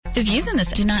The views in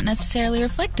this do not necessarily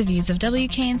reflect the views of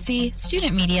WKNC,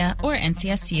 Student Media, or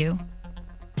NCSU.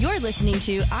 You're listening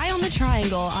to Eye on the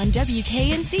Triangle on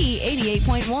WKNC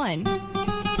 88.1.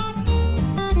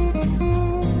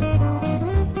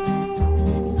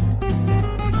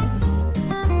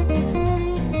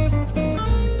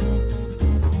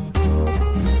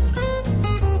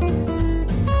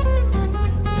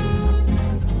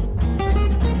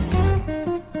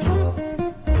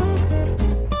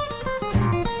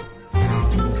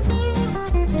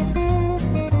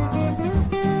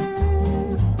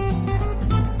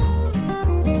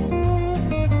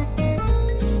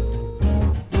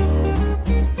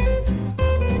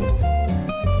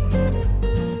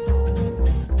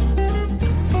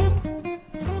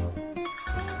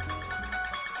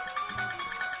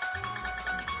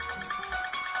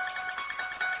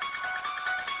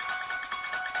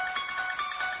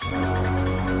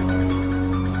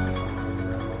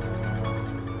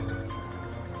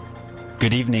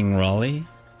 Good evening, Raleigh,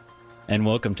 and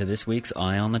welcome to this week's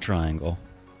Eye on the Triangle.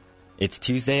 It's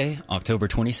Tuesday, October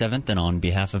 27th, and on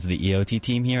behalf of the EOT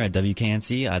team here at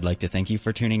WKNC, I'd like to thank you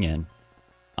for tuning in.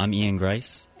 I'm Ian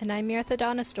Grice. And I'm Mirtha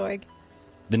Donistorg.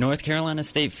 The North Carolina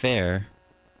State Fair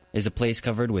is a place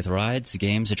covered with rides,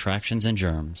 games, attractions, and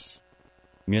germs.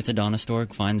 Mirtha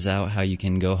Donistorg finds out how you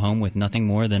can go home with nothing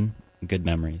more than good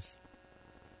memories.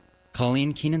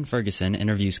 Colleen Keenan-Ferguson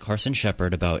interviews Carson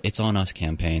Shepard about It's On Us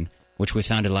campaign, which was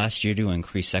founded last year to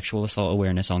increase sexual assault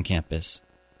awareness on campus.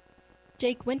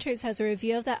 Jake Winters has a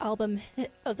review of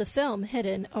the film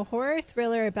Hidden, a horror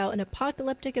thriller about an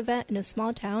apocalyptic event in a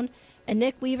small town, and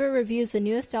Nick Weaver reviews the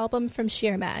newest album from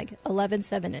Sheer Mag, 11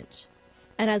 7-inch.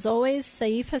 And as always,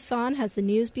 Saif Hassan has the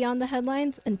news beyond the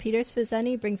headlines, and Peter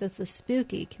Svizzeni brings us the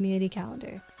spooky community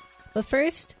calendar. But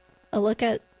first, a look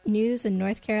at news in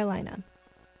North Carolina.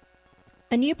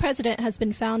 A new president has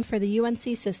been found for the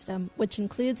UNC system, which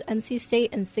includes NC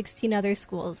State and 16 other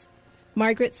schools.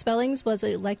 Margaret Spellings was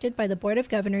elected by the Board of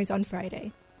Governors on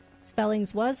Friday.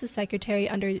 Spellings was the secretary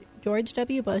under George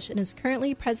W. Bush and is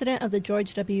currently president of the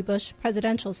George W. Bush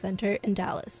Presidential Center in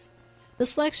Dallas. The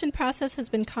selection process has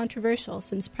been controversial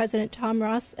since President Tom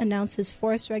Ross announced his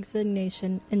forced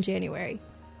resignation in January.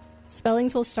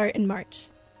 Spellings will start in March.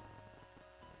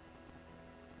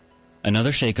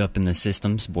 Another shakeup in the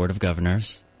system's Board of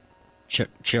Governors.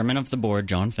 Chairman of the board,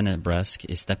 John Finnebresk,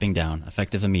 is stepping down,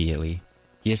 effective immediately.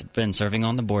 He has been serving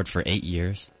on the board for 8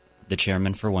 years, the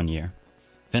chairman for 1 year.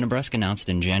 Finnebresk announced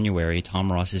in January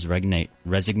Tom Ross's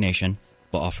resignation,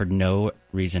 but offered no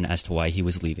reason as to why he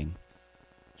was leaving.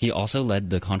 He also led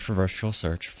the controversial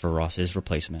search for Ross's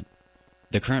replacement.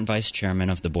 The current vice chairman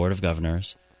of the Board of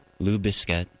Governors, Lou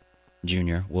Biscuit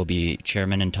Jr., will be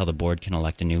chairman until the board can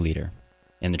elect a new leader.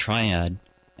 In the triad,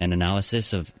 an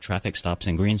analysis of traffic stops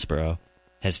in Greensboro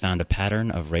has found a pattern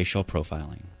of racial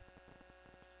profiling.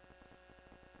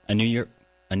 A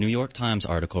New York Times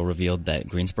article revealed that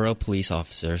Greensboro police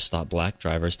officers stop black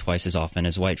drivers twice as often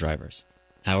as white drivers.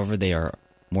 However, they are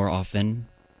more often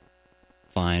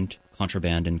find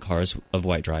contraband in cars of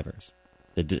white drivers.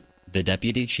 The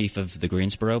deputy chief of the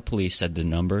Greensboro police said the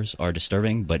numbers are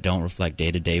disturbing but don't reflect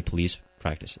day-to-day police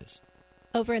practices.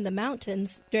 Over in the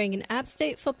mountains, during an App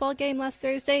State football game last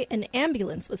Thursday, an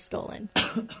ambulance was stolen.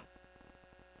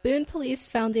 Boone police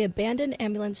found the abandoned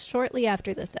ambulance shortly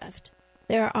after the theft.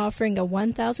 They are offering a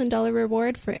 $1,000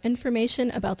 reward for information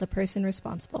about the person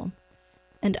responsible.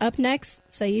 And up next,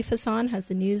 Saif Hassan has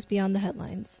the news beyond the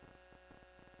headlines.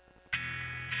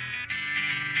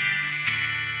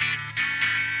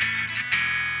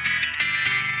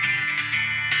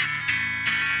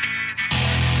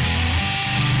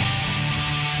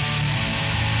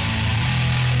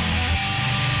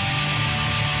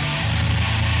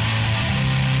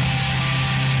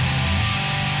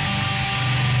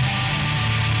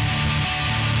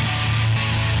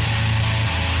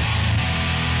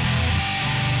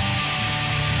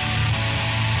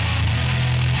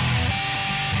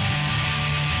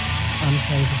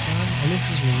 Saif Hassan, and this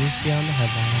is your news beyond the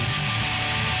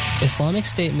headlines. Islamic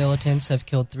State militants have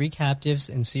killed 3 captives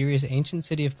in Syria's ancient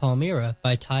city of Palmyra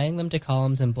by tying them to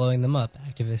columns and blowing them up,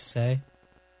 activists say.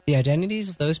 The identities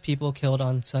of those people killed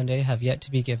on Sunday have yet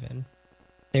to be given.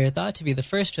 They are thought to be the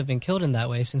first to have been killed in that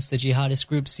way since the jihadist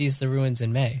group seized the ruins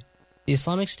in May. The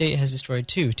Islamic State has destroyed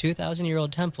 2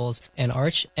 2,000-year-old temples and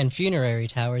arch and funerary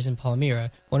towers in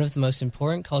Palmyra, one of the most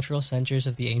important cultural centers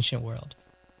of the ancient world.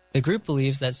 The group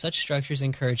believes that such structures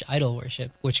encourage idol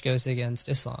worship, which goes against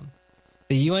Islam.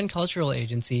 The UN Cultural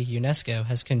Agency, UNESCO,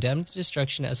 has condemned the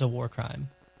destruction as a war crime.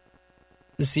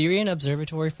 The Syrian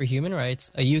Observatory for Human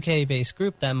Rights, a UK-based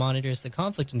group that monitors the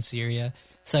conflict in Syria,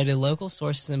 cited local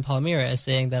sources in Palmyra as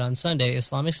saying that on Sunday,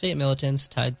 Islamic State militants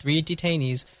tied 3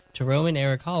 detainees to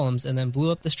Roman-era columns and then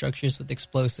blew up the structures with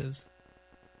explosives.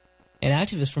 An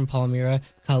activist from Palmyra,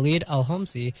 Khalid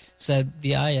Al-Homsi, said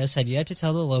the IS had yet to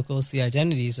tell the locals the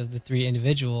identities of the 3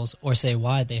 individuals or say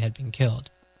why they had been killed.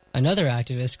 Another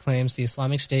activist claims the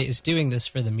Islamic State is doing this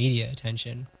for the media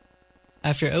attention.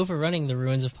 After overrunning the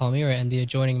ruins of Palmyra and the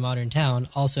adjoining modern town,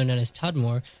 also known as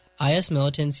Tadmor, IS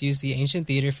militants used the ancient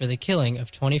theater for the killing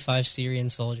of 25 Syrian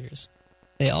soldiers.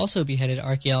 They also beheaded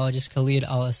archaeologist Khalid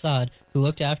al-Assad, who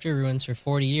looked after ruins for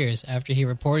 40 years after he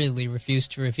reportedly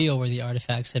refused to reveal where the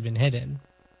artifacts had been hidden.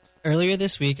 Earlier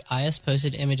this week, IS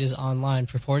posted images online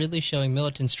purportedly showing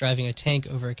militants driving a tank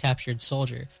over a captured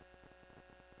soldier.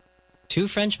 2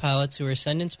 French pilots who were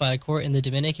sentenced by a court in the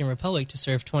Dominican Republic to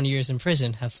serve 20 years in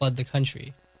prison have fled the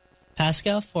country.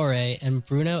 Pascal Faure and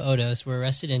Bruno Odos were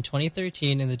arrested in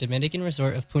 2013 in the Dominican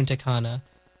resort of Punta Cana.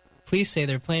 Police say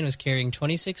their plane was carrying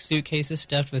 26 suitcases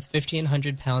stuffed with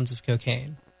 1,500 pounds of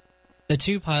cocaine. The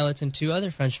 2 pilots and 2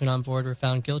 other Frenchmen on board were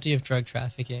found guilty of drug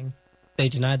trafficking. They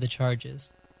denied the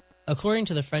charges. According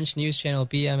to the French news channel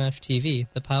BMF-TV,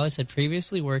 the pilots had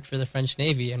previously worked for the French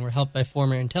Navy and were helped by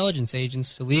former intelligence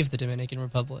agents to leave the Dominican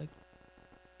Republic.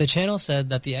 The channel said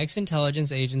that the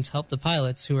ex-intelligence agents helped the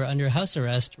pilots, who were under house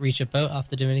arrest, reach a boat off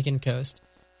the Dominican coast.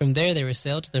 From there, they were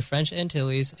sailed to the French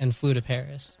Antilles and flew to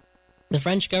Paris. The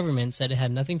French government said it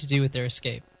had nothing to do with their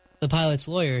escape. The pilot's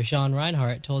lawyer, Jean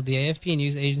Reinhardt, told the AFP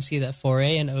news agency that Faure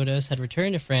and Odos had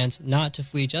returned to France not to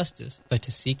flee justice, but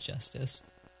to seek justice.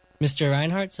 Mr.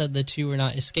 Reinhardt said the 2 were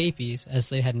not escapees, as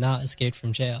they had not escaped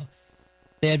from jail.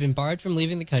 They had been barred from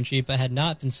leaving the country, but had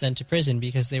not been sent to prison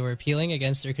because they were appealing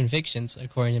against their convictions,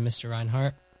 according to Mr.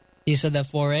 Reinhardt. He said that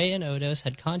Faure and Odos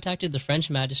had contacted the French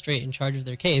magistrate in charge of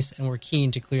their case and were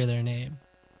keen to clear their name.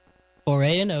 Faure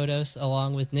and Odos,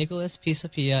 along with Nicolas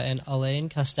Pisapia and Alain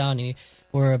Castani,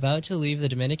 were about to leave the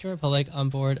Dominican Republic on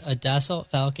board a Dassault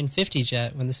Falcon 50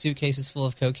 jet when the suitcases full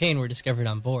of cocaine were discovered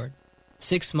on board.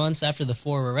 6 months after the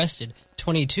 4 were arrested,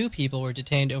 22 people were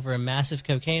detained over a massive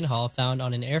cocaine haul found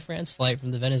on an Air France flight from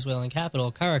the Venezuelan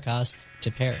capital, Caracas, to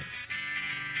Paris.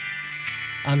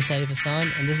 I'm Saif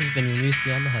Hassan, and this has been your News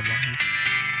Beyond the Headlines.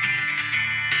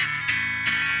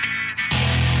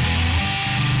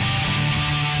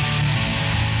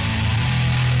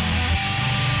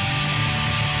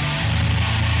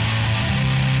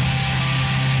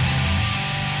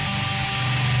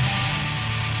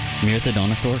 Mirtha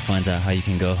Donastork finds out how you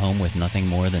can go home with nothing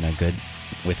more than good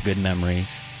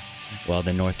memories, while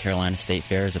the North Carolina State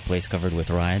Fair is a place covered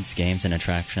with rides, games, and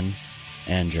attractions,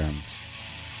 and germs.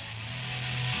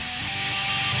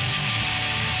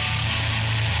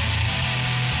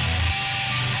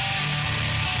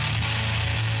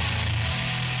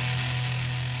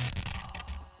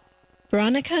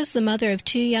 Veronica is the mother of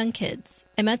 2 young kids.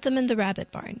 I met them in the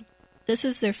Rabbit Barn. This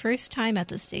is their first time at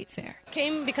the state fair.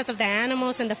 Came because of the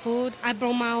animals and the food. I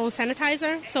brought my own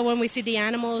sanitizer, so when we see the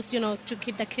animals, to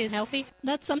keep the kids healthy.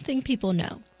 That's something people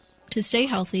know. To stay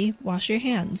healthy, wash your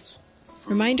hands.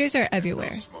 Reminders are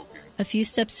everywhere. A few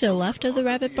steps to the left of the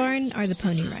Rabbit Barn are the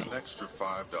pony rides.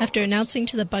 After announcing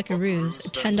to the buckaroos a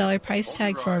 $10 price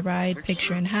tag for a ride,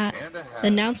 picture, and hat, the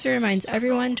announcer reminds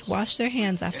everyone to wash their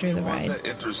hands after the ride. That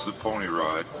enters the pony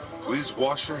ride, please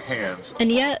wash your hands.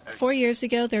 And yet, 4 years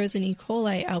ago, there was an E.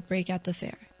 coli outbreak at the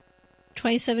fair.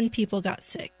 27 people got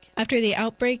sick. After the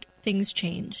outbreak, things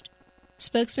changed.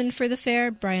 Spokesman for the fair,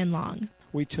 Brian Long.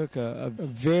 We took a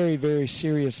very, very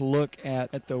serious look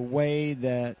at the way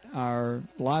that our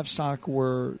livestock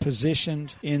were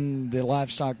positioned in the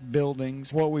livestock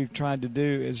buildings. What we've tried to do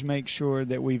is make sure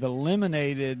that we've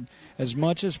eliminated as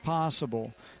much as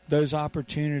possible those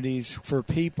opportunities for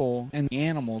people and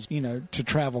animals, to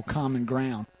travel common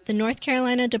ground. The North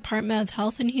Carolina Department of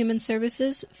Health and Human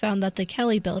Services found that the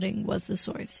Kelly Building was the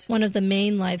source, one of the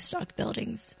main livestock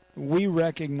buildings. We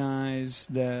recognize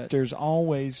that there's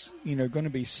always, going to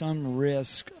be some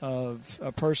risk of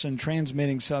a person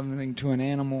transmitting something to an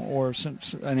animal or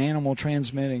an animal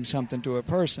transmitting something to a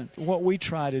person. What we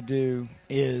try to do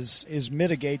is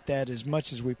mitigate that as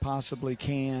much as we possibly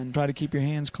can. Try to keep your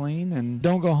hands clean and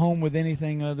don't go home with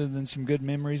anything other than some good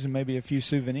memories and maybe a few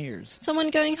souvenirs. Someone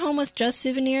going home with just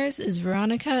souvenirs is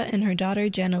Veronica and her daughter,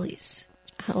 Janelise.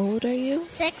 How old are you?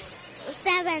 6,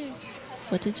 7.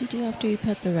 What did you do after you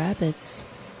pet the rabbits?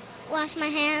 Wash my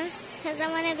hands because I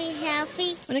want to be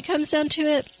healthy. When it comes down to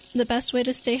it, the best way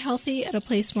to stay healthy at a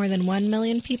place more than 1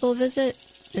 million people visit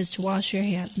is to wash your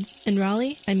hands. In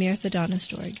Raleigh, I'm Mirtha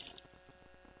Donastorg.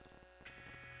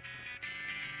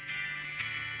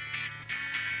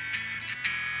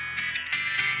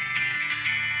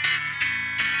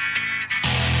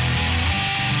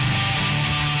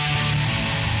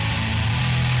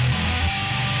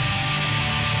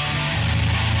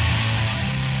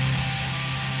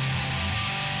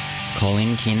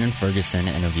 Colleen Keenan Ferguson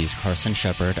interviews Carson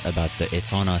Shepard about the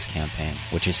It's On Us campaign,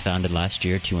 which was founded last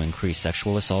year to increase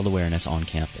sexual assault awareness on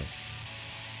campus.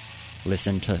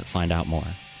 Listen to find out more.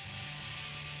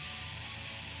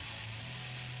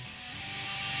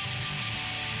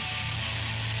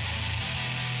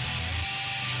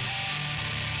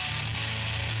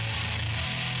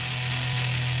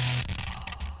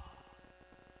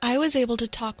 I was able to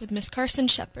talk with Miss Carson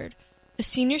Shepard, a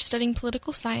senior studying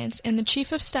political science and the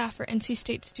chief of staff for NC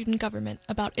State student government,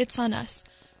 about It's On Us,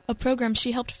 a program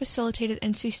she helped facilitate at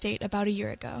NC State about a year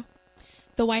ago.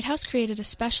 The White House created a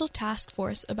special task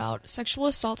force about sexual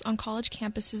assaults on college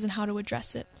campuses and how to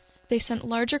address it. They sent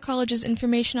larger colleges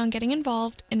information on getting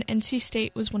involved, and NC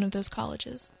State was one of those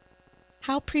colleges.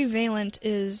 How prevalent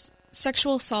is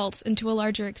sexual assaults and, to a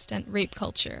larger extent, rape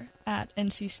culture at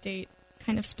NC State?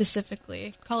 Kind of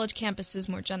specifically, college campuses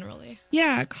more generally.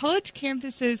 Yeah, college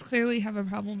campuses clearly have a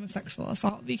problem with sexual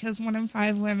assault because 1 in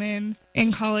 5 women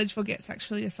in college will get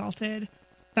sexually assaulted.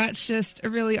 That's just a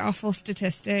really awful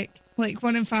statistic. Like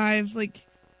 1 in 5, like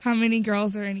how many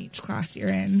girls are in each class you're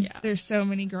in? Yeah. There's so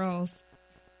many girls.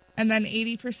 And then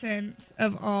 80%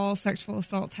 of all sexual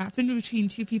assaults happen between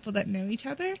 2 people that know each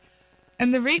other.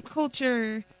 And the rape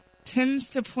culture tends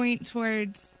to point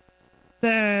towards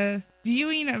the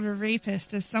viewing of a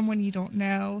rapist as someone you don't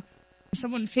know,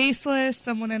 someone faceless,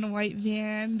 someone in a white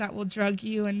van that will drug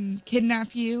you and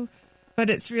kidnap you, but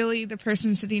it's really the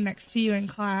person sitting next to you in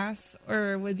class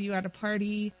or with you at a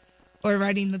party or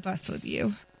riding the bus with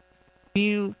you.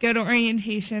 You go to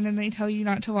orientation and they tell you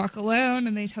not to walk alone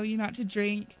and they tell you not to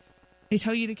drink. They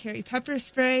tell you to carry pepper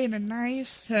spray and a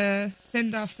knife to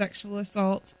fend off sexual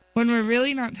assault when we're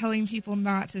really not telling people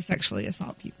not to sexually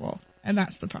assault people, and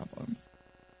that's the problem.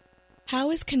 How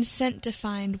is consent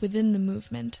defined within the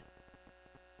movement?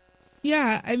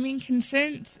 Yeah, I mean,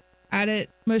 consent at its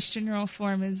most general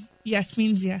form is yes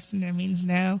means yes and no means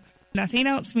no. Nothing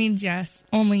else means yes,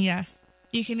 only yes.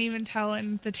 You can even tell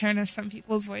in the tone of some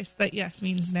people's voice that yes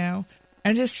means no.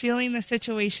 And just feeling the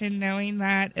situation, knowing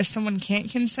that if someone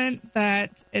can't consent,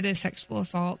 that it is sexual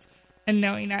assault. And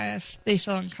knowing that if they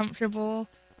feel uncomfortable,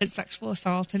 it's sexual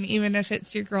assault. And even if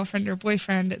it's your girlfriend or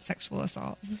boyfriend, it's sexual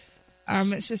assault.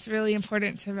 It's just really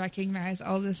important to recognize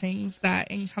all the things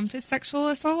that encompass sexual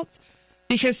assault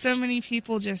because so many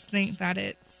people just think that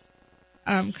it's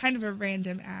kind of a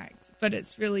random act, but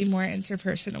it's really more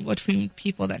interpersonal between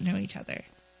people that know each other.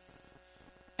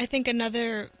 I think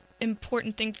another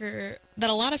important thing that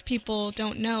a lot of people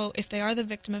don't know if they are the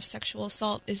victim of sexual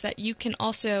assault is that you can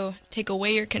also take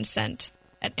away your consent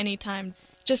at any time.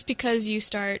 Just because you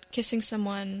start kissing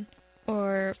someone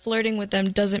or flirting with them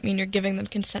doesn't mean you're giving them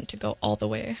consent to go all the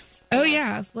way. Oh,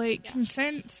 yeah.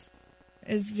 Consent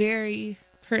is very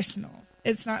personal.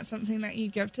 It's not something that you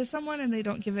give to someone and they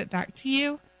don't give it back to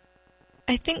you.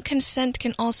 I think consent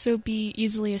can also be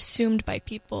easily assumed by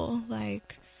people.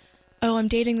 Like, oh, I'm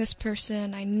dating this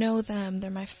person. I know them. They're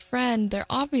my friend. They're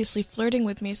obviously flirting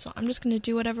with me, so I'm just going to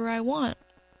do whatever I want.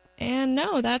 And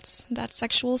no, that's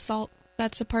sexual assault.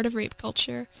 That's a part of rape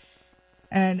culture.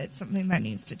 And it's something that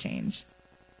needs to change.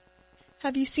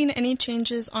 Have you seen any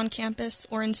changes on campus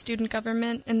or in student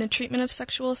government in the treatment of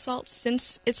sexual assault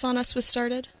since It's On Us was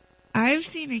started? I've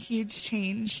seen a huge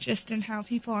change just in how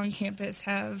people on campus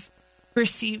have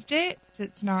received it.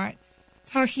 It's not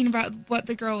talking about what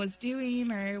the girl was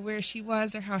doing or where she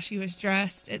was or how she was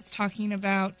dressed. It's talking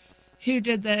about who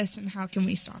did this and how can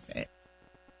we stop it.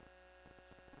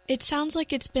 It sounds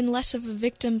like it's been less of a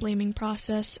victim-blaming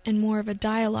process and more of a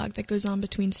dialogue that goes on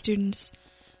between students.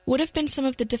 What have been some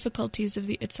of the difficulties of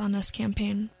the It's On Us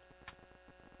campaign?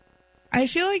 I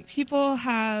feel like people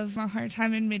have a hard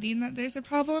time admitting that there's a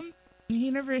problem.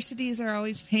 Universities are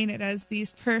always painted as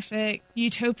these perfect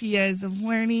utopias of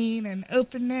learning and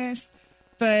openness.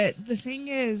 But the thing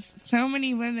is, so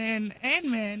many women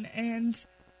and men and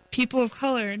people of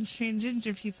color and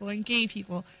transgender people and gay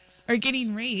people are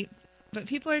getting raped. But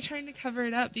people are trying to cover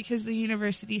it up because the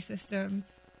university system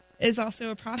is also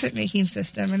a profit-making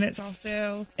system, and it's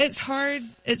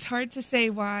hard to say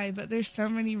why, but there's so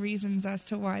many reasons as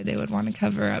to why they would want to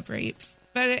cover up rapes.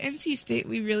 But at NC State,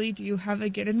 we really do have a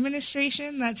good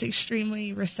administration that's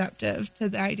extremely receptive to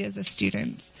the ideas of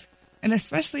students, and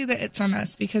especially that It's On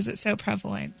Us because it's so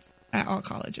prevalent at all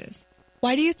colleges.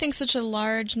 Why do you think such a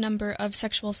large number of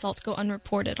sexual assaults go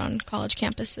unreported on college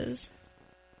campuses?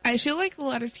 I feel like a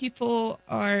lot of people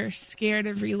are scared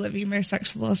of reliving their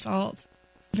sexual assault.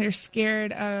 They're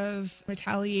scared of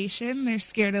retaliation. They're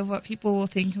scared of what people will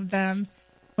think of them,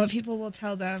 what people will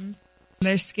tell them.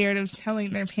 They're scared of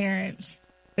telling their parents,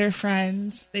 their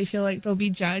friends. They feel like they'll be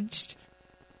judged.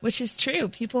 which is true.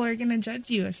 People are going to judge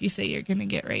you if you say you're going to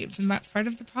get raped, and that's part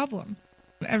of the problem.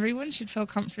 Everyone should feel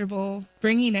comfortable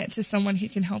bringing it to someone who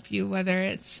can help you, whether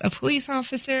it's a police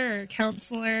officer or a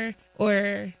counselor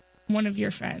or one of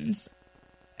your friends.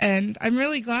 And I'm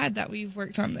really glad that we've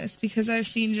worked on this, because I've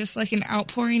seen just like an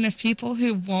outpouring of people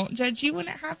who won't judge you when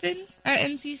it happens at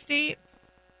NC State.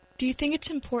 Do you think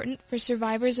it's important for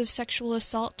survivors of sexual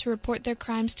assault to report their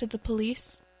crimes to the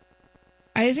police?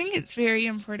 I think it's very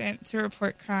important to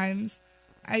report crimes.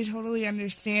 I totally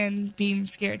understand being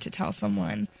scared to tell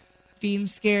someone, being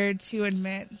scared to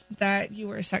admit that you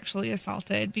were sexually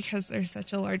assaulted because there's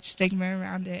such a large stigma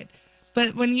around it.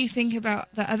 But when you think about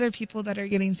the other people that are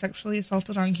getting sexually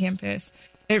assaulted on campus,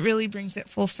 it really brings it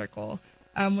full circle.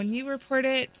 When you report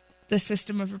it, the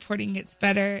system of reporting gets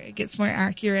better, it gets more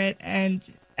accurate,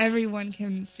 and everyone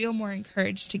can feel more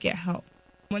encouraged to get help.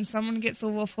 When someone gets a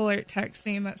Wolf Alert text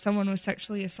saying that someone was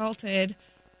sexually assaulted,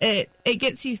 it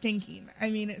gets you thinking. I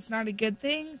mean, it's not a good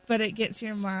thing, but it gets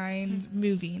your mind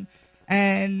moving,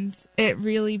 and it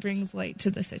really brings light to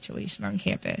the situation on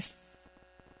campus.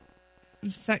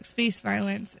 Sex-based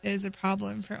violence is a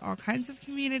problem for all kinds of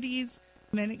communities.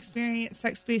 Men experience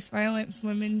sex-based violence,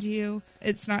 women do.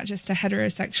 It's not just a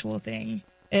heterosexual thing.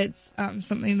 It's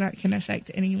something that can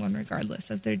affect anyone regardless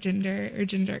of their gender or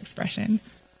gender expression.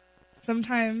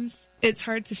 Sometimes it's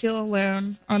hard to feel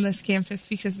alone on this campus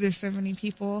because there's so many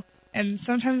people, and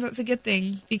sometimes that's a good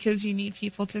thing because you need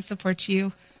people to support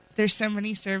you. There's so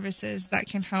many services that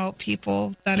can help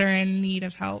people that are in need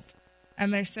of help.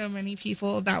 And there's so many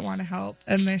people that want to help,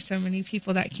 and there's so many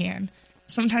people that can.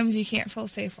 Sometimes you can't feel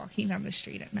safe walking down the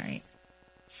street at night.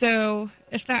 So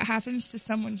if that happens to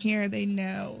someone here, they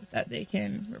know that they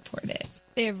can report it.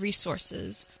 They have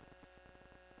resources.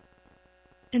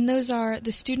 And those are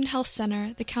the Student Health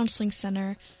Center, the Counseling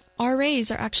Center.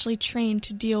 RAs are actually trained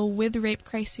to deal with rape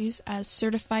crises as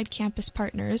certified campus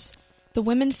partners. The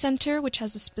Women's Center, which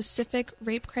has a specific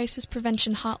rape crisis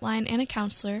prevention hotline and a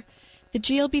counselor. The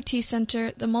GLBT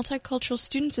Center, the Multicultural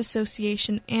Students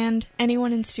Association, and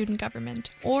anyone in student government,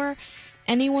 or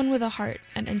anyone with a heart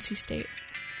at NC State.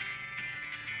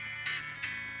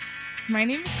 My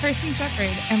name is Carson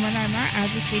Shepard, and when I'm not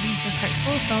advocating for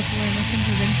sexual assault awareness and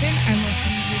prevention, I'm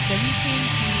listening to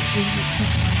WKNC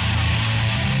 88.1.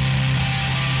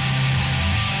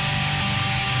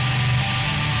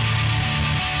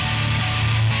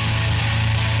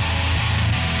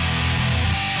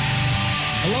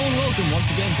 Hello and welcome once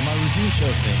again to my review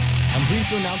show thing. I'm pleased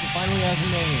to announce it finally has a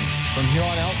name. From here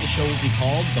on out, the show will be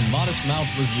called The Modest Mouth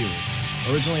Review.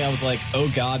 Originally, I was like,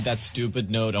 oh god, that's stupid,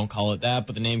 no, don't call it that,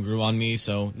 but the name grew on me,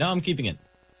 so now I'm keeping it.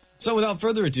 So without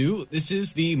further ado, this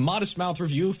is the Modest Mouth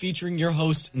Review featuring your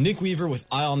host, Nick Weaver with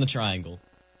Eye on the Triangle.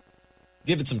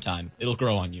 Give it some time, it'll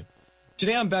grow on you.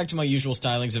 Today I'm back to my usual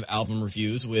stylings of album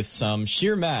reviews with some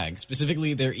Sheer Mag,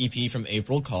 specifically their EP from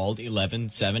April called 11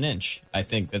 7-inch. I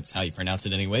think that's how you pronounce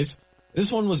it anyways.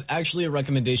 This one was actually a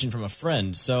recommendation from a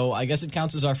friend, so I guess it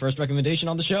counts as our first recommendation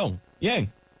on the show. Yay!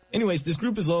 Anyways, this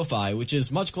group is lo-fi, which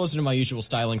is much closer to my usual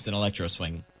stylings than electro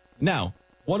swing. Now,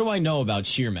 what do I know about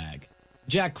Sheer Mag?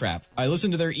 Jack crap. I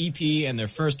listened to their EP and their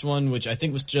first one, which I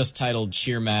think was just titled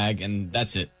Sheer Mag, and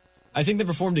that's it. I think they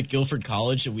performed at Guilford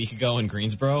College a week ago in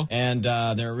Greensboro, and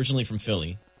they're originally from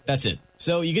Philly. That's it.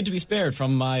 So you get to be spared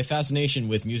from my fascination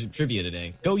with music trivia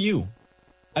today. Go you!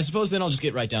 I suppose then I'll just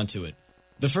get right down to it.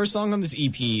 The first song on this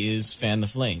EP is Fan the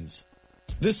Flames.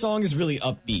 This song is really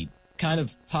upbeat, kind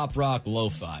of pop rock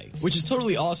lo-fi, which is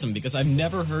totally awesome because I've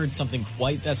never heard something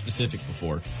quite that specific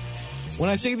before. When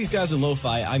I say these guys are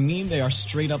lo-fi, I mean they are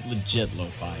straight up legit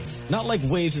lo-fi. Not like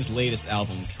Waves' latest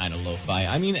album kind of lo-fi.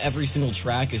 I mean every single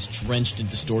track is drenched in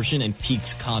distortion and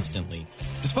peaks constantly.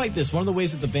 Despite this, one of the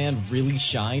ways that the band really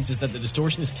shines is that the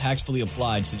distortion is tactfully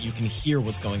applied so that you can hear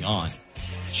what's going on.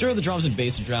 Sure, the drums and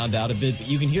bass are drowned out a bit, but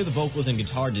you can hear the vocals and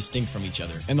guitar distinct from each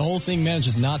other. And the whole thing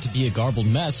manages not to be a garbled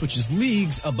mess, which is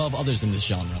leagues above others in this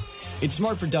genre. It's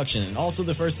smart production, and also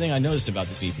the first thing I noticed about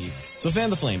this EP. So Fan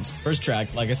the Flames, first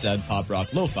track, like I said, pop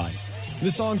rock lo-fi.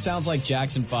 This song sounds like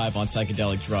Jackson 5 on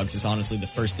psychedelic drugs is honestly the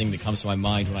first thing that comes to my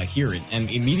mind when I hear it, and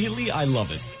immediately I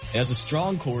love it. It has a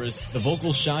strong chorus, the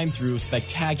vocals shine through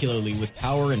spectacularly with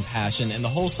power and passion, and the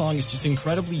whole song is just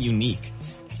incredibly unique.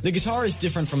 The guitar is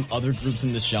different from other groups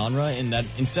in this genre in that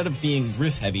instead of being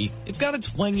riff-heavy, it's got a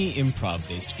twangy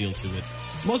improv-based feel to it.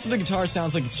 Most of the guitar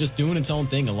sounds like it's just doing its own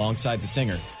thing alongside the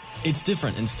singer. It's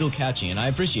different and still catchy, and I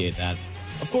appreciate that.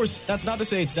 Of course, that's not to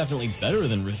say it's definitely better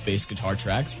than riff-based guitar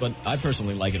tracks, but I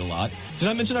personally like it a lot. Did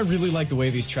I mention I really like the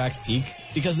way these tracks peak?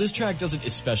 Because this track does it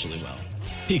especially well.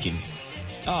 Peaking.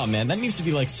 Oh man, that needs to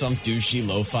be like some douchey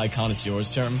lo-fi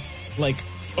connoisseur's term. Like,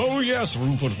 Oh yes,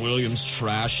 Rupert Williams,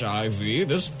 Trash Ivy.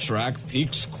 This track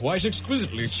peaks quite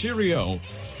exquisitely. Cheerio.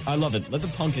 I love it. Let the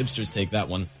punk hipsters take that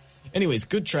one. Anyways,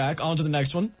 good track. On to the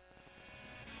next one.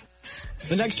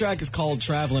 The next track is called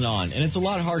Travelin' On, and it's a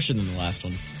lot harsher than the last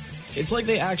one. It's like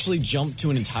they actually jumped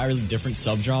to an entirely different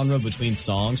subgenre between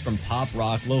songs, from pop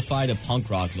rock lo-fi to punk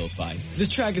rock lo-fi. This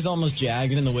track is almost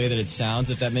jagged in the way that it sounds,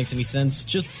 if that makes any sense.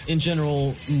 Just, in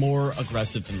general, more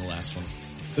aggressive than the last one.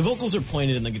 The vocals are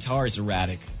pointed and the guitar is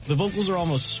erratic. The vocals are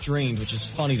almost strained, which is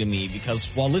funny to me, because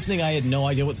while listening I had no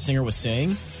idea what the singer was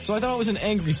saying, so I thought it was an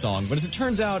angry song, but as it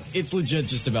turns out, it's legit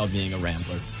just about being a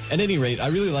rambler. At any rate, I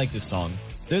really like this song.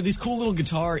 There are these cool little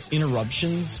guitar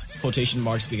interruptions, quotation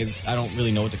marks because I don't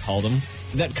really know what to call them,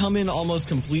 that come in almost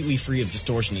completely free of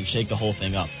distortion and shake the whole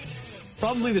thing up.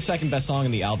 Probably the second best song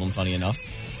in the album, funny enough.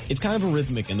 It's kind of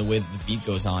rhythmic in the way that the beat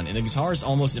goes on, and the guitar is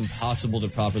almost impossible to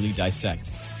properly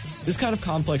dissect. This kind of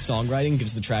complex songwriting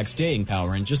gives the track staying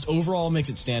power and just overall makes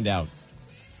it stand out.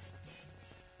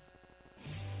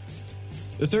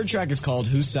 The third track is called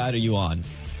Whose Side Are You On?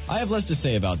 I have less to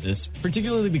say about this,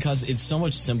 particularly because it's so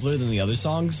much simpler than the other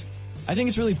songs. I think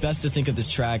it's really best to think of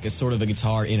this track as sort of a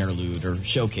guitar interlude or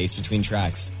showcase between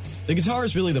tracks. The guitar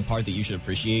is really the part that you should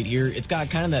appreciate here. It's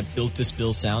got kind of that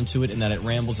built-to-spill sound to it in that it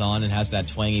rambles on and has that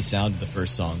twangy sound of the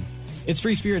first song. It's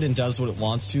free-spirited and does what it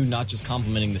wants to, not just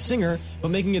complimenting the singer, but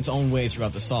making its own way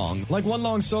throughout the song, like one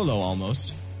long solo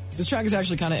almost. This track is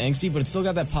actually kind of angsty, but it's still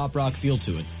got that pop rock feel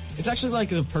to it. It's actually like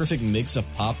the perfect mix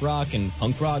of pop rock and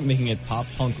punk rock, making it pop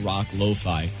punk rock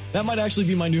lo-fi. That might actually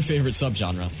be my new favorite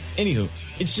subgenre. Anywho,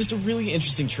 it's just a really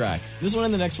interesting track. This one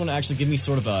and the next one actually give me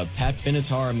sort of a Pat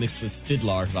Benatar mixed with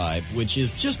Fiddler vibe, which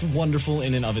is just wonderful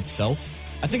in and of itself.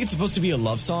 I think it's supposed to be a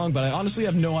love song, but I honestly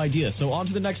have no idea, so on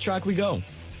to the next track we go.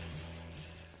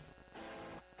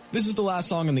 This is the last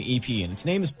song on the EP, and its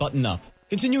name is Button Up.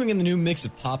 Continuing in the new mix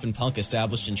of pop and punk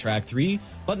established in track 3,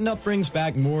 Button Up brings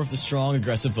back more of the strong,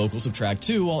 aggressive vocals of track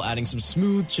 2 while adding some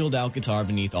smooth, chilled-out guitar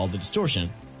beneath all the distortion,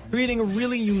 creating a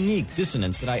really unique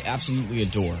dissonance that I absolutely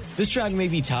adore. This track may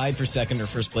be tied for second or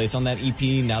first place on that EP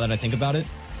now that I think about it.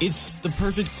 It's the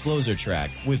perfect closer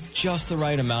track, with just the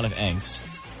right amount of angst.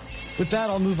 With that,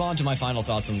 I'll move on to my final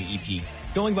thoughts on the EP.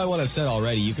 Going by what I've said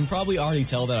already, you can probably already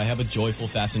tell that I have a joyful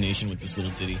fascination with this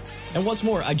little ditty. And what's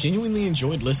more, I genuinely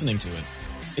enjoyed listening to it.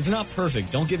 It's not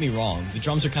perfect, don't get me wrong. The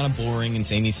drums are kind of boring and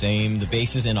samey same, the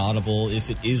bass is inaudible if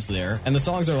it is there, and the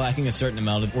songs are lacking a certain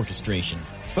amount of orchestration.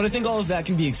 But I think all of that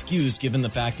can be excused given the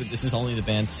fact that this is only the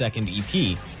band's second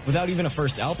EP, without even a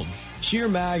first album. Sheer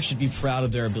Mag should be proud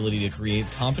of their ability to create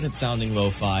competent-sounding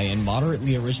lo-fi and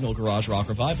moderately original garage rock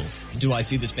revival. Do I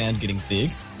see this band getting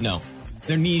big? No.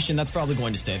 They're niche, and that's probably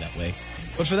going to stay that way.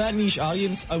 But for that niche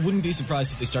audience, I wouldn't be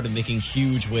surprised if they started making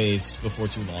huge waves before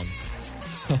too long.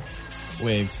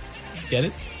 Waves. Get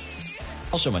it?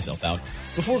 I'll show myself out.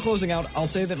 Before closing out, I'll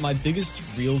say that my biggest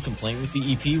real complaint with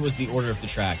the EP was the order of the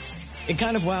tracks. It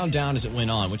kind of wound down as it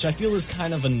went on, which I feel is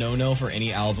kind of a no-no for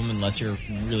any album unless you're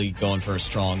really going for a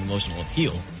strong emotional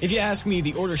appeal. If you ask me,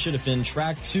 the order should have been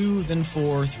track 2, then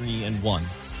 4, 3, and 1.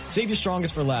 Save your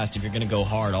strongest for last if you're going to go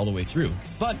hard all the way through.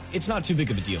 But it's not too big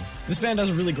of a deal. This band has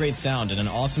a really great sound and an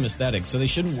awesome aesthetic, so they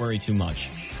shouldn't worry too much.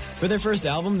 For their first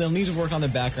album, they'll need to work on their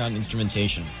background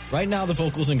instrumentation. Right now, the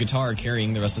vocals and guitar are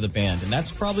carrying the rest of the band, and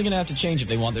that's probably going to have to change if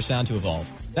they want their sound to evolve.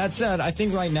 That said, I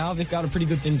think right now they've got a pretty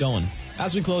good thing going.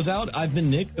 As we close out, I've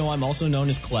been Nick, though I'm also known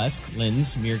as Klesk,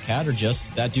 Linz, Meerkat, or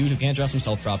just that dude who can't dress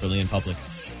himself properly in public.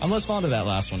 I'm less fond of that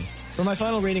last one. For my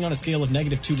final rating on a scale of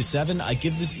 -2 to 7, I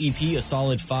give this EP a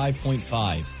solid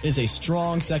 5.5. It is a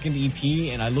strong second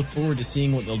EP, and I look forward to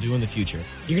seeing what they'll do in the future.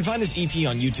 You can find this EP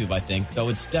on YouTube, I think, though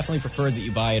it's definitely preferred that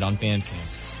you buy it on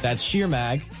Bandcamp. That's Sheer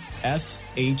Mag,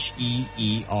 SHEERMAG,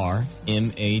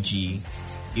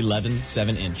 11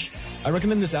 7-inch. I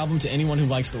recommend this album to anyone who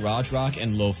likes garage rock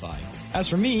and lo-fi. As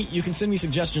for me, you can send me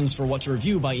suggestions for what to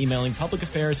review by emailing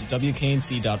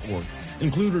publicaffairs@wknc.org.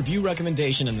 Include review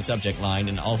recommendation in the subject line,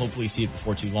 and I'll hopefully see it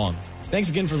before too long. Thanks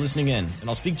again for listening in, and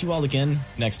I'll speak to you all again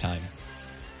next time.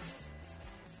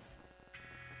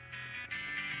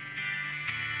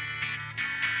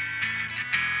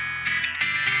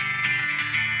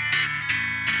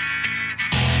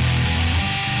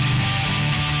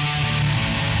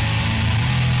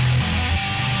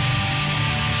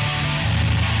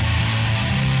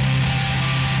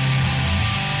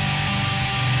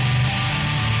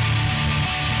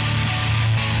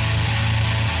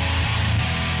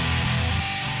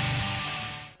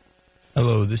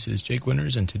 Hello, this is Jake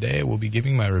Winters, and today I will be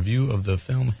giving my review of the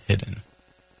film Hidden.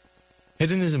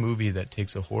 Hidden is a movie that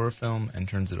takes a horror film and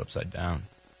turns it upside down.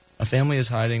 A family is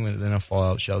hiding within a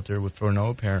fallout shelter for no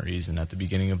apparent reason at the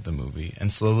beginning of the movie,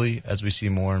 and slowly, as we see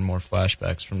more and more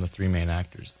flashbacks from the three main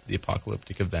actors, the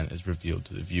apocalyptic event is revealed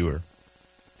to the viewer.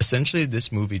 Essentially,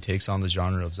 this movie takes on the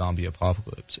genre of zombie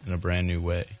apocalypse in a brand new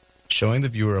way, showing the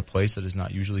viewer a place that is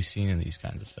not usually seen in these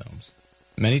kinds of films.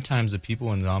 Many times the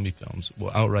people in zombie films will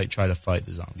outright try to fight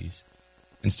the zombies.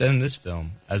 Instead, in this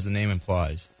film, as the name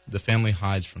implies, the family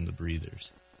hides from the breathers.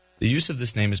 The use of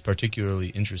this name is particularly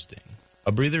interesting.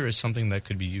 A breather is something that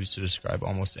could be used to describe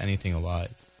almost anything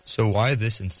alive. So why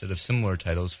this instead of similar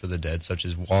titles for the dead such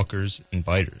as walkers and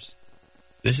biters?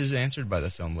 This is answered by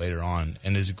the film later on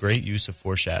and is a great use of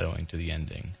foreshadowing to the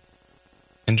ending.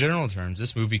 In general terms,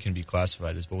 this movie can be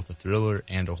classified as both a thriller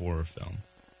and a horror film.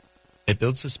 It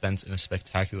builds suspense in a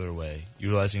spectacular way,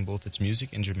 utilizing both its music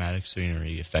and dramatic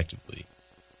scenery effectively.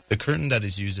 The curtain that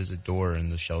is used as a door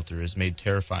in the shelter is made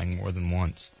terrifying more than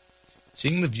once.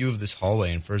 Seeing the view of this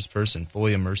hallway in first person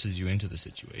fully immerses you into the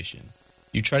situation.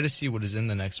 You try to see what is in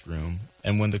the next room,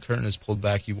 and when the curtain is pulled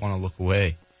back, you want to look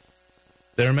away.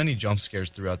 There are many jump scares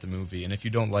throughout the movie, and if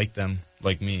you don't like them,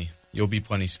 like me, you'll be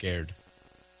plenty scared.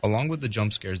 Along with the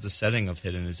jump scares, the setting of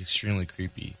Hidden is extremely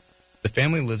creepy. The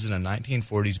family lives in a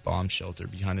 1940s bomb shelter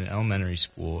behind an elementary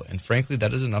school, and frankly,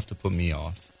 that is enough to put me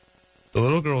off. The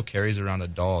little girl carries around a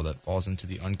doll that falls into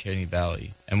the uncanny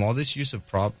valley, and while this use of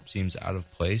prop seems out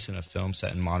of place in a film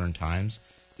set in modern times,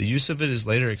 the use of it is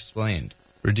later explained,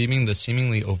 redeeming the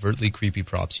seemingly overtly creepy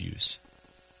props use.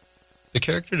 The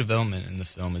character development in the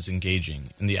film is engaging,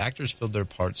 and the actors filled their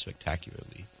parts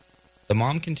spectacularly. The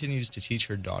mom continues to teach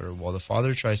her daughter while the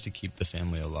father tries to keep the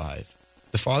family alive.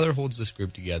 The father holds this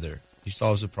group together. He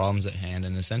solves the problems at hand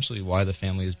and essentially why the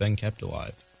family has been kept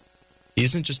alive. He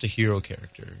isn't just a hero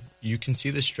character. You can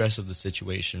see the stress of the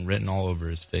situation written all over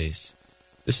his face.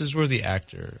 This is where the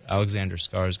actor, Alexander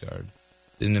Skarsgård,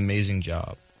 did an amazing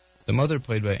job. The mother,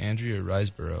 played by Andrea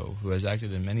Riseborough, who has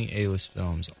acted in many A-list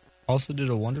films, also did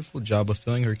a wonderful job of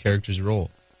filling her character's role.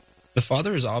 The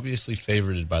father is obviously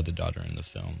favorited by the daughter in the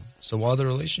film, so while the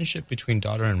relationship between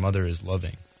daughter and mother is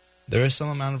loving, there is some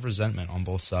amount of resentment on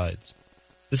both sides.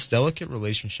 This delicate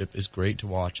relationship is great to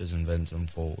watch as events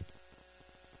unfold.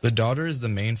 The daughter is the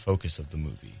main focus of the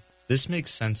movie. This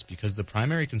makes sense because the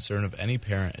primary concern of any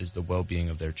parent is the well-being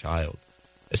of their child,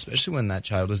 especially when that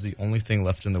child is the only thing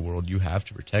left in the world you have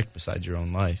to protect besides your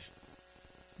own life.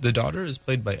 The daughter is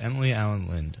played by Emily Allen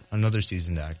Lind, another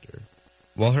seasoned actor.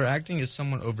 While her acting is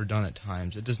somewhat overdone at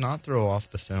times, it does not throw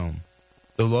off the film.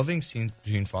 The loving scenes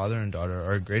between father and daughter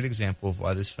are a great example of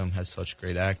why this film has such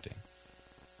great acting.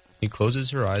 He closes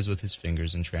her eyes with his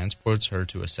fingers and transports her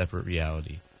to a separate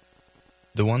reality,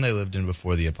 the one they lived in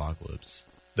before the apocalypse.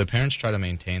 The parents try to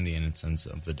maintain the innocence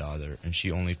of the daughter, and she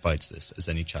only fights this, as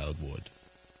any child would.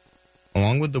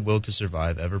 Along with the will to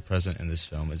survive ever present in this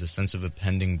film is a sense of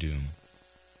impending doom.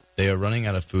 They are running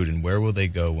out of food, and where will they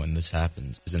go when this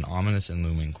happens is an ominous and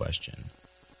looming question.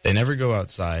 They never go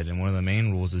outside, and one of the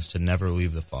main rules is to never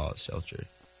leave the fallout shelter.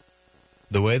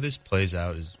 The way this plays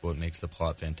out is what makes the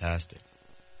plot fantastic.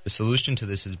 The solution to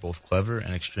this is both clever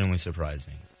and extremely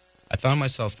surprising. I found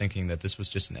myself thinking that this was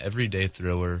just an everyday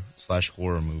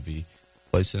thriller/horror movie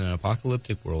placed in an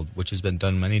apocalyptic world, which has been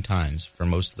done many times for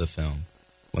most of the film.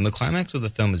 When the climax of the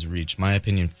film is reached, my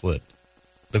opinion flipped.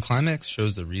 The climax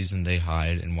shows the reason they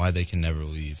hide and why they can never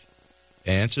leave.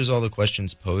 It answers all the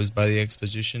questions posed by the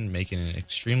exposition, making an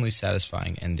extremely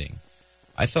satisfying ending.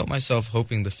 I felt myself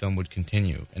hoping the film would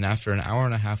continue, and after an hour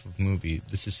and a half of movie,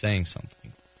 this is saying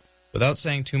something. Without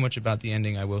saying too much about the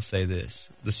ending, I will say this.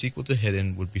 The sequel to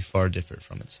Hidden would be far different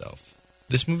from itself.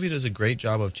 This movie does a great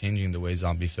job of changing the way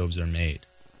zombie films are made.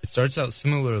 It starts out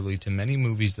similarly to many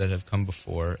movies that have come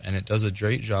before, and it does a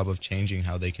great job of changing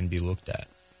how they can be looked at.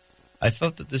 I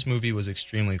felt that this movie was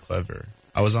extremely clever.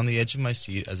 I was on the edge of my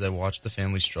seat as I watched the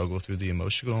family struggle through the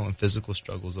emotional and physical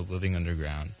struggles of living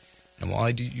underground, and while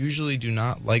I usually do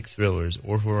not like thrillers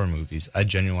or horror movies, I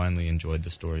genuinely enjoyed the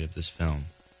story of this film.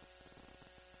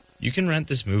 You can rent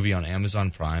this movie on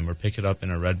Amazon Prime or pick it up in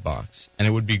a Redbox, and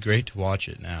it would be great to watch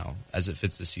it now, as it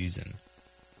fits the season.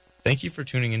 Thank you for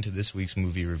tuning into this week's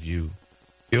movie review.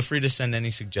 Feel free to send any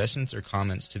suggestions or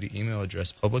comments to the email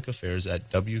address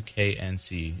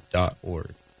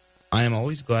publicaffairs@wknc.org. I am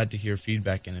always glad to hear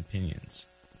feedback and opinions.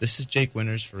 This is Jake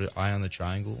Winters for Eye on the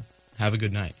Triangle. Have a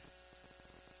good night.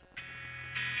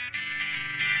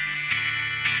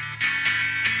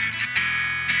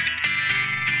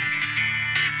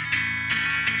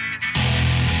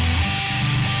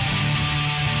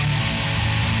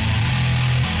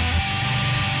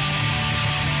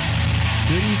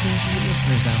 Good evening to you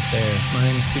listeners out there. My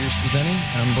name is Peter Swazzeni,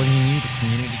 and I'm bringing you the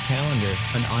Community Calendar,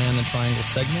 an Eye on the Triangle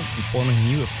segment informing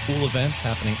you of cool events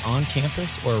happening on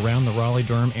campus or around the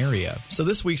Raleigh-Durham area. So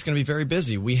this week's going to be very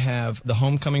busy. We have the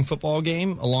homecoming football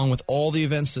game, along with all the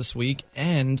events this week,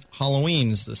 and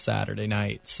Halloween's this Saturday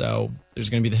night. So there's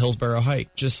going to be the Hillsborough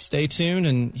Hike. Just stay tuned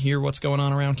and hear what's going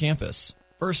on around campus.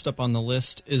 First up on the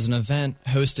list is an event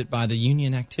hosted by the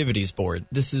Union Activities Board.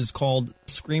 This is called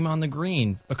Scream on the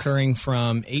Green, occurring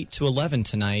from 8 to 11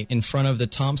 tonight in front of the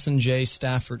Thompson J.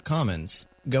 Stafford Commons.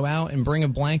 Go out and bring a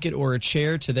blanket or a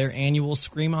chair to their annual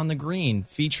Scream on the Green,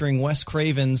 featuring Wes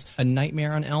Craven's A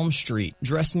Nightmare on Elm Street.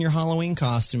 Dress in your Halloween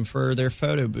costume for their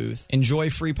photo booth.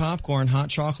 Enjoy free popcorn, hot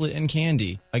chocolate, and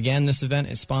candy. Again, this event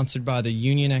is sponsored by the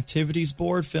Union Activities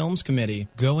Board Films Committee,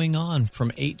 going on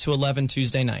from 8 to 11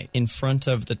 Tuesday night in front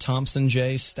of the Thompson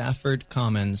J. Stafford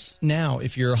Commons. Now,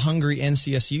 if you're a hungry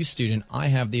NCSU student, I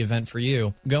have the event for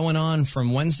you. Going on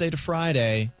from Wednesday to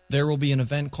Friday, there will be an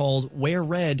event called Wear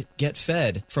Red, Get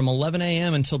Fed from 11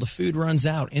 a.m. until the food runs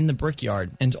out in the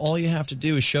Brickyard. And all you have to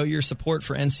do is show your support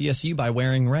for NCSU by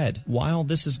wearing red. While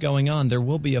this is going on, there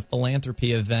will be a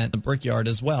philanthropy event in the Brickyard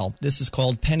as well. This is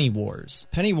called Penny Wars.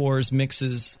 Penny Wars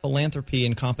mixes philanthropy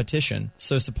and competition.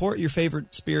 So support your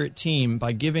favorite spirit team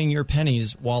by giving your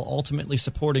pennies while ultimately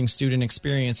supporting student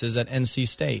experiences at NC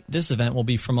State. This event will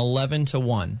be from 11 to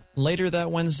 1. Later that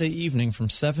Wednesday evening from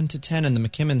 7 to 10 in the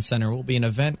McKimmon Center will be an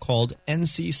event called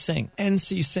NC Sync.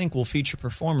 NC Sync will feature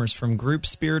performers from group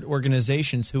spirit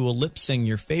organizations who will lip sing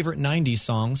your favorite 90s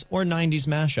songs or 90s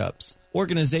mashups.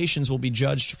 Organizations will be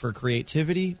judged for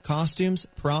creativity, costumes,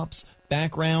 props,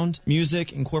 background,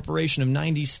 music, incorporation of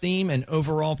 90s theme, and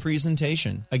overall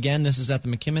presentation. Again, this is at the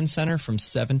McKimmon Center from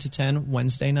 7 to 10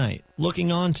 Wednesday night.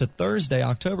 Looking on to Thursday,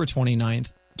 October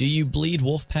 29th, do you bleed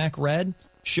Wolfpack Red?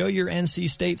 Show your NC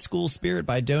State school spirit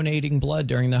by donating blood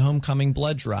during the homecoming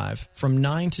blood drive from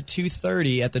 9 to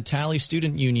 2:30 at the Tally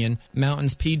Student Union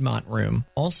Mountains Piedmont Room.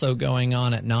 Also going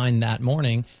on at 9 that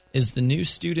morning is the new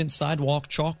student sidewalk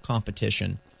chalk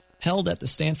competition held at the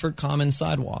Stanford Commons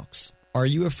sidewalks. Are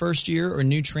you a first-year or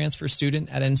new transfer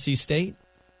student at NC State?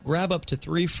 Grab up to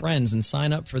 3 friends and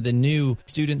sign up for the new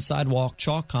Student Sidewalk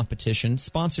Chalk Competition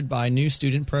sponsored by New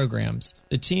Student Programs.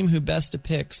 The team who best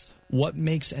depicts what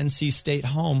makes NC State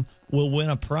home will win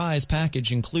a prize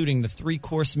package including the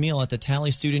 3-course meal at the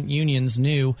Tally Student Union's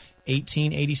new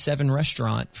 1887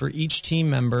 restaurant for each team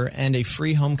member and a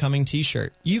free homecoming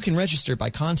t-shirt. You can register by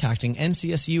contacting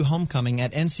NCSU Homecoming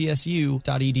at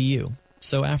ncsu.edu.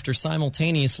 So after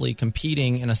simultaneously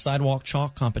competing in a sidewalk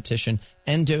chalk competition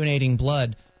and donating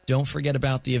blood, don't forget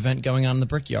about the event going on in the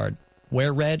Brickyard.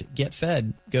 Wear Red, Get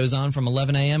Fed goes on from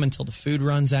 11 a.m. until the food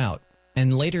runs out.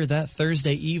 And later that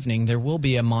Thursday evening, there will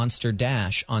be a Monster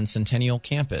Dash on Centennial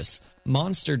Campus.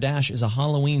 Monster Dash is a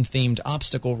Halloween-themed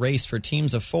obstacle race for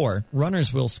teams of 4.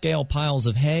 Runners will scale piles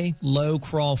of hay,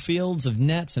 low-crawl fields of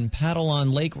nets, and paddle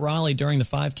on Lake Raleigh during the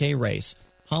 5K race.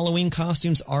 Halloween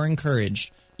costumes are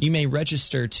encouraged. You may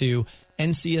register to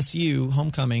NCSU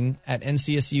Homecoming at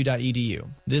ncsu.edu.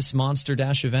 This Monster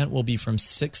Dash event will be from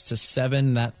 6 to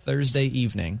 7 that Thursday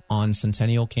evening on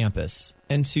Centennial Campus.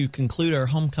 And to conclude our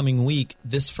homecoming week,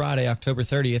 this Friday, October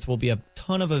 30th, will be a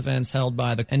ton of events held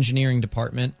by the Engineering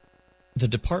Department. The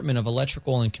Department of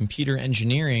Electrical and Computer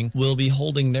Engineering will be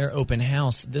holding their open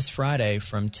house this Friday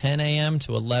from 10 a.m.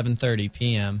 to 11:30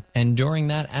 p.m. And during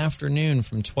that afternoon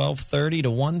from 12:30 to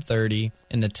 1:30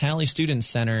 in the Tally Student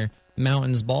Center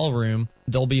Mountains Ballroom,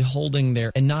 they'll be holding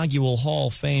their inaugural Hall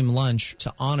of Fame lunch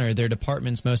to honor their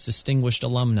department's most distinguished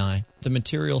alumni. The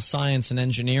Materials Science and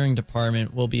Engineering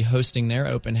Department will be hosting their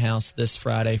open house this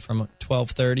Friday from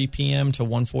 12:30 p.m. to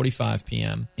 1:45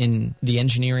 p.m. in the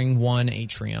Engineering 1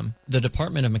 atrium. The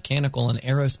Department of Mechanical and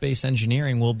Aerospace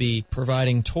Engineering will be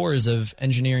providing tours of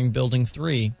Engineering Building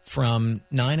 3 from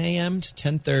 9 a.m. to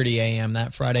 10:30 a.m.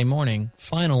 that Friday morning.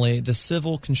 Finally, the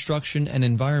Civil Construction and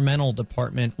Environmental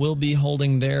Department will be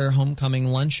holding their homecoming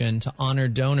luncheon to honor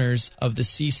donors of the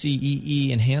CCEE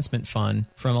Enhancement Fund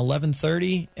from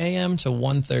 11:30 a.m. to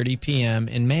 1:30 p.m.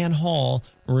 in Mann Hall,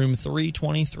 room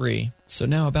 323. So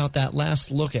now about that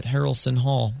last look at Harrelson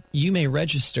Hall. You may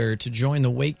register to join the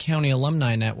Wake County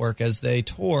Alumni Network as they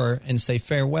tour and say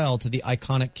farewell to the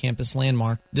iconic campus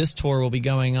landmark. This tour will be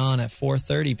going on at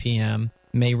 4:30 p.m.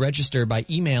 May register by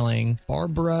emailing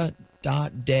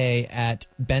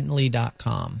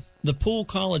barbara.day@bentley.com. The Poole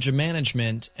College of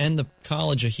Management and the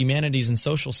College of Humanities and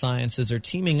Social Sciences are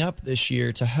teaming up this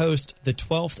year to host the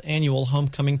 12th annual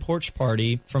Homecoming Porch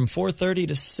Party from 4:30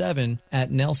 to 7 at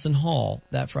Nelson Hall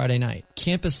that Friday night.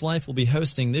 Campus Life will be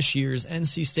hosting this year's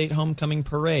NC State Homecoming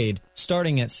Parade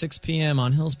starting at 6 p.m.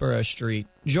 on Hillsborough Street.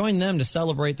 Join them to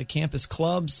celebrate the campus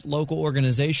clubs, local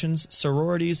organizations,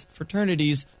 sororities,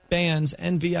 fraternities, bands,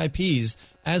 and VIPs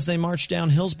as they march down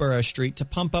Hillsborough Street to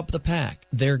pump up the pack.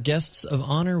 Their guests of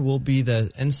honor will be the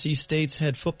NC State's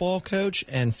head football coach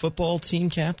and football team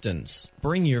captains.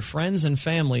 Bring your friends and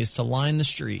families to line the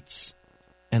streets.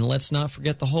 And let's not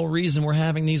forget the whole reason we're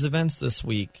having these events this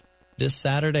week. This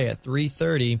Saturday at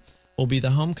 3:30 will be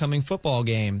the homecoming football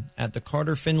game at the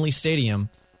Carter Finley Stadium.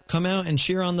 Come out and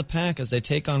cheer on the pack as they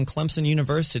take on Clemson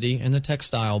University in the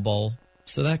Textile Bowl.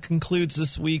 So that concludes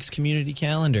this week's community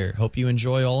calendar. Hope you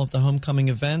enjoy all of the homecoming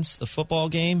events, the football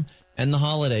game, and the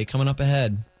holiday coming up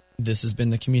ahead. This has been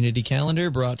the community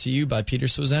calendar brought to you by Peter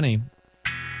Swazeni.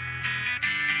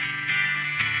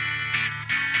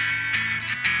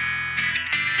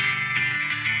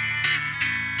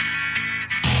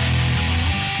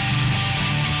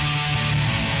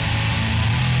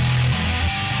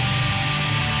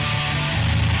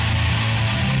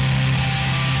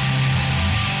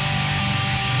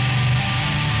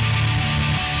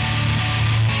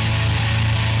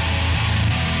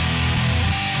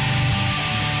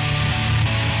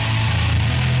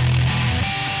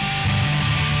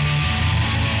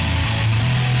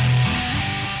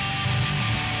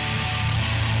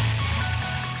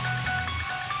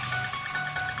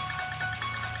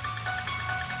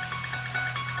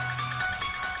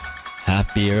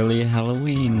 Happy early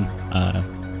Halloween.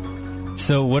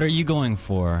 So what are you going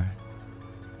for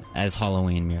as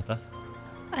Halloween, Mirtha?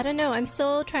 I don't know. I'm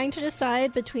still trying to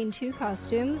decide between two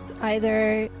costumes.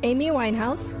 Either Amy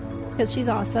Winehouse, because she's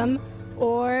awesome,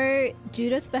 or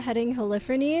Judith Beheading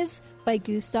Holofernes by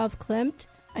Gustav Klimt.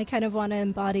 I kind of want to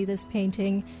embody this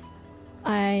painting.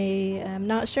 I am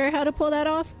not sure how to pull that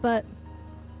off, but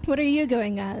what are you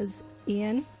going as,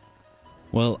 Ian?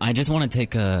 Well, I just want to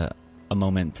take a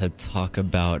moment to talk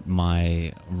about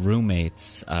my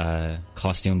roommate's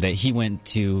costume that he went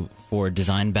to for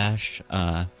Design Bash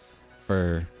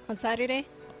for... On Saturday?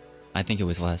 I think it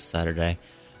was last Saturday.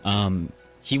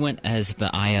 He went as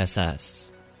the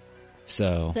ISS.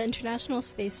 So The International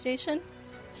Space Station?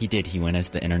 He did. He went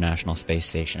as the International Space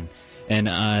Station. And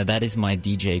that is my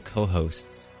DJ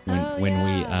co-host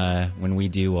when we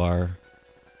do our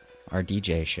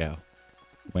DJ show.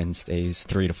 Wednesdays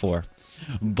 3 to 4.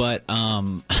 But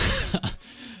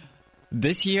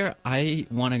this year I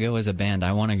want to go as a band.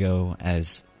 I want to go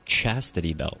as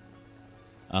Chastity Belt.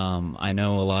 I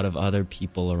know a lot of other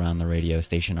people around the radio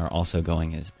station are also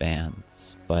going as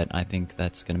bands, but I think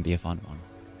that's going to be a fun one.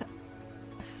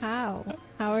 How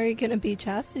are you going to be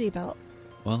Chastity Belt?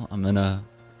 Well, I'm gonna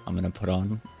put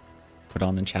on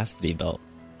a chastity belt.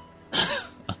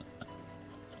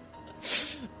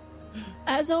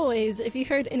 As always, if you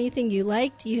heard anything you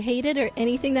liked, you hated, or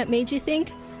anything that made you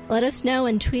think, let us know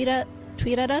and tweet at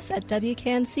us at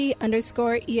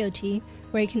WKNC_EOT,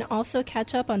 where you can also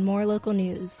catch up on more local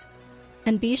news.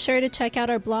 And be sure to check out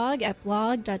our blog at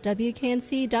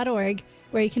blog.wknc.org,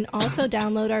 where you can also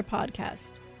download our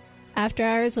podcast. After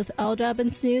Hours with L-Dub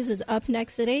and Snooze is up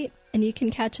next at 8, and you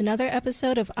can catch another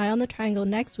episode of Eye on the Triangle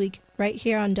next week right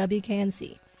here on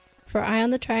WKNC. For Eye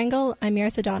on the Triangle, I'm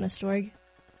Mirtha Donistorg.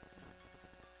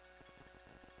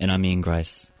 And I'm Ian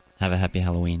Grice. Have a happy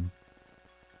Halloween.